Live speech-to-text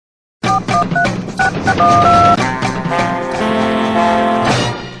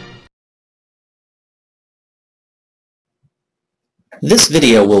This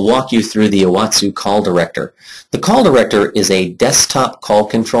video will walk you through the Owatsu Call Director. The Call Director is a desktop call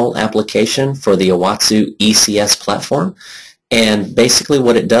control application for the Owatsu ECS platform. And basically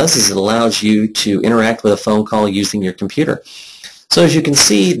what it does is it allows you to interact with a phone call using your computer. So as you can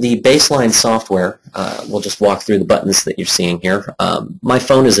see, the baseline software, we'll just walk through the buttons that you're seeing here. My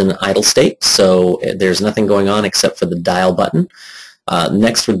phone is in idle state, so there's nothing going on except for the dial button.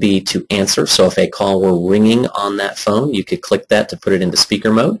 Next would be to answer. So if a call were ringing on that phone, you could click that to put it into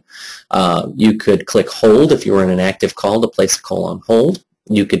speaker mode. You could click hold if you were in an active call to place the call on hold.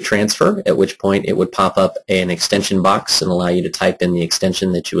 You could transfer, at which point it would pop up an extension box and allow you to type in the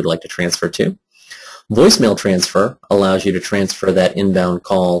extension that you would like to transfer to. Voicemail transfer allows you to transfer that inbound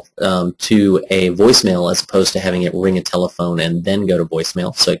call to a voicemail as opposed to having it ring a telephone and then go to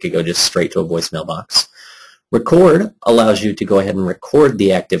voicemail, so it could go just straight to a voicemail box. Record allows you to go ahead and record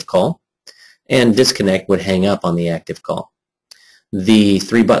the active call, and disconnect would hang up on the active call. The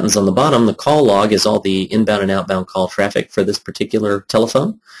three buttons on the bottom, the call log, is all the inbound and outbound call traffic for this particular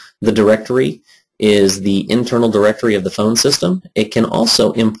telephone. The directory is the internal directory of the phone system. It can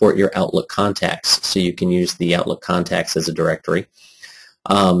also import your Outlook contacts, so you can use the Outlook contacts as a directory.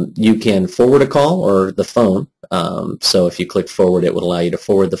 You can forward a call or the phone, so if you click forward it would allow you to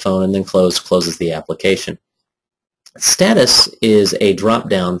forward the phone, and then closes the application. Status is a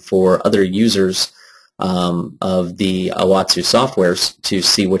drop-down for other users of the Owatsu softwares to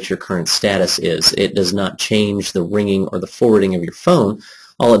see what your current status is. It does not change the ringing or the forwarding of your phone.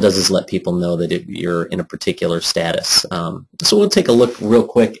 All it does is let people know that you're in a particular status. So we'll take a look real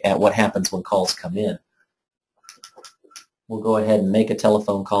quick at what happens when calls come in. We'll go ahead and make a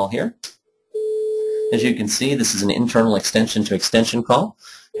telephone call here. As you can see, this is an internal extension to extension call,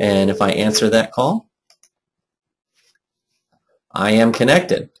 and if I answer that call, I am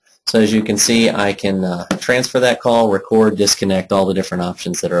connected. So as you can see, I can transfer that call, record, disconnect, all the different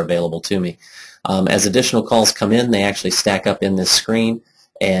options that are available to me. As additional calls come in, they actually stack up in this screen.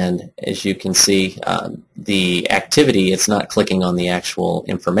 And as you can see, the activity, it's not clicking on the actual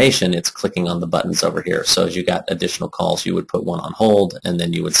information, it's clicking on the buttons over here. So as you got additional calls, you would put one on hold, and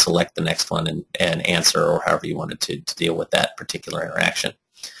then you would select the next one and answer, or however you wanted to deal with that particular interaction.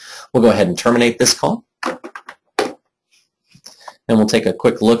 We'll go ahead and terminate this call. And we'll take a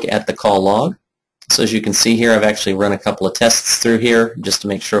quick look at the call log. So as you can see here, I've actually run a couple of tests through here just to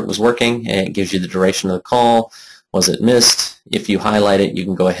make sure it was working. And it gives you the duration of the call. Was it missed? If you highlight it, you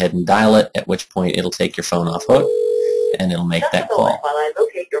can go ahead and dial it, at which point it'll take your phone off hook and it'll make that call. While I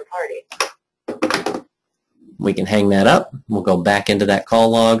locate your party. We can hang that up. We'll go back into that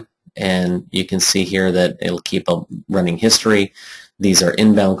call log, and you can see here that it'll keep a running history. These are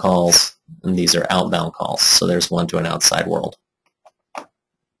inbound calls and these are outbound calls. So there's one to an outside world.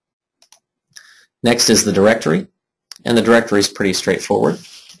 Next is the directory, and the directory is pretty straightforward.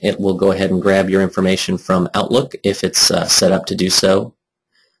 It will go ahead and grab your information from Outlook if it's set up to do so.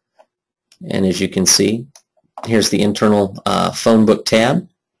 And as you can see, here's the internal phone book tab.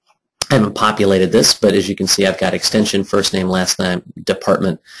 I haven't populated this, but as you can see, I've got extension, first name, last name,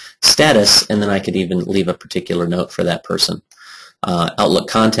 department, status, and then I could even leave a particular note for that person. Outlook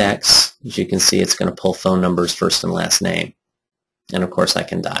contacts, as you can see, it's going to pull phone numbers, first and last name. And of course, I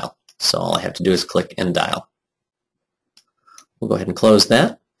can dial. So all I have to do is click and dial. We'll go ahead and close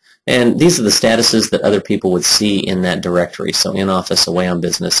that. And these are the statuses that other people would see in that directory. So in office, away on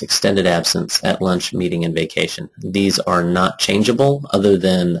business, extended absence, at lunch, meeting, and vacation. These are not changeable other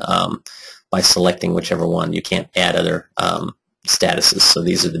than by selecting whichever one. You can't add other statuses. So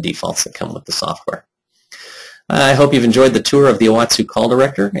these are the defaults that come with the software. I hope you've enjoyed the tour of the Owatsu Call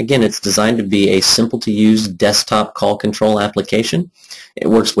Director. Again, it's designed to be a simple-to-use desktop call control application. It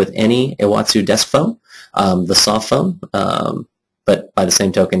works with any Owatsu desk phone, the soft phone, but by the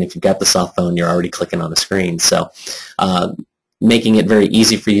same token, if you've got the soft phone, you're already clicking on the screen. So making it very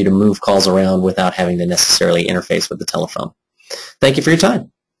easy for you to move calls around without having to necessarily interface with the telephone. Thank you for your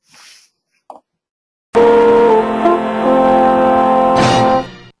time.